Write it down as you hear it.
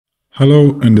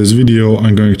Hello, in this video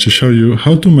I'm going to show you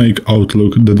how to make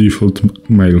Outlook the default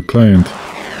mail client.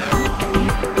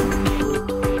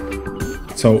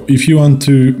 So if you want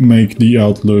to make the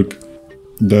Outlook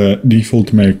the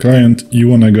default mail client, you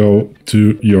want to go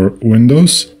to your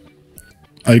Windows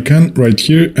icon right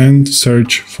here and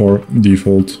search for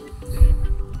default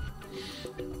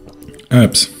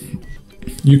apps.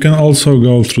 You can also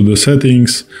go through the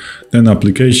settings, then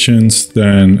applications,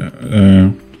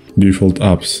 then default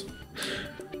apps.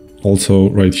 Also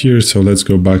right here, so let's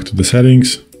go back to the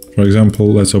settings. For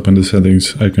example, let's open the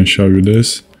settings. I can show you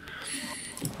this,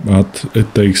 but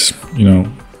it takes,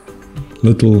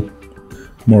 little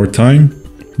more time.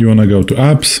 You want to go to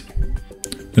apps,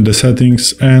 in the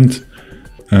settings, and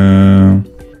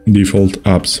default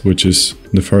apps, which is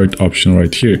the third option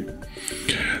right here.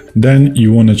 Then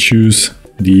you want to choose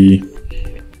the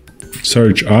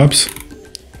search apps,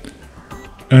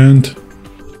 and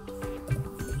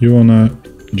you want to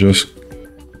just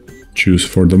choose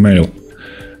for the mail.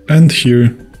 And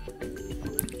here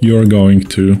you are going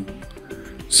to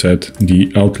set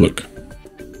the Outlook.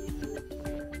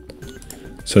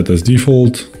 Set as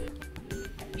default.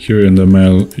 Here in the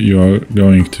mail you are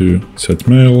going to set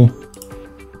mail,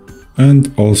 and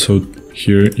also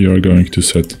here you are going to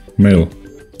set mail.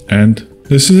 And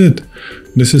this is it.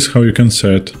 This is how you can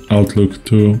set Outlook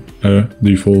to a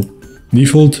default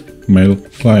mail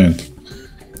client.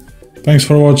 Thanks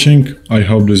for watching. I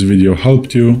hope this video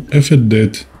helped you. If it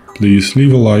did, please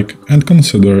leave a like and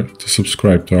consider to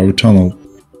subscribe to our channel.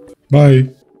 Bye!